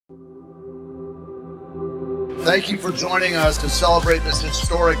Thank you for joining us to celebrate this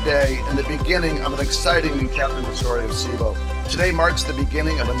historic day and the beginning of an exciting new chapter in the story of Cboe. Today marks the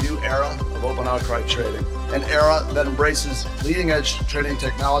beginning of a new era of open outcry trading, an era that embraces leading-edge trading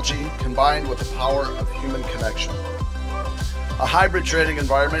technology combined with the power of human connection. A hybrid trading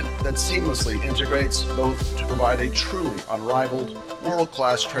environment that seamlessly integrates both to provide a truly unrivaled,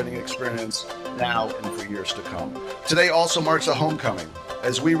 world-class trading experience now and for years to come. Today also marks a homecoming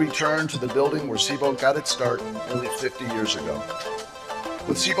as we return to the building where Cboe got its start nearly 50 years ago.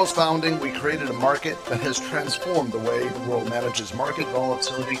 With Cboe's founding, we created a market that has transformed the way the world manages market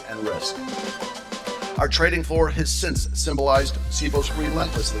volatility and risk. Our trading floor has since symbolized Cboe's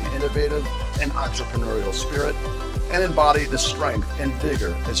relentlessly innovative and entrepreneurial spirit and embodied the strength and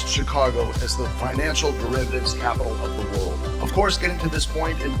vigor as Chicago as the financial derivatives capital of the world. Of course, getting to this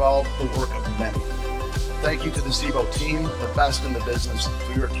point involved the work of many. Thank you to the Cboe team, the best in the business,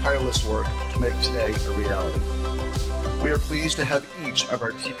 for your tireless work to make today a reality. We are pleased to have each of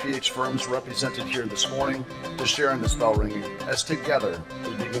our TPH firms represented here this morning to share in this bell ringing as together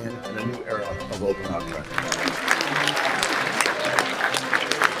we begin in a new era of open outcry.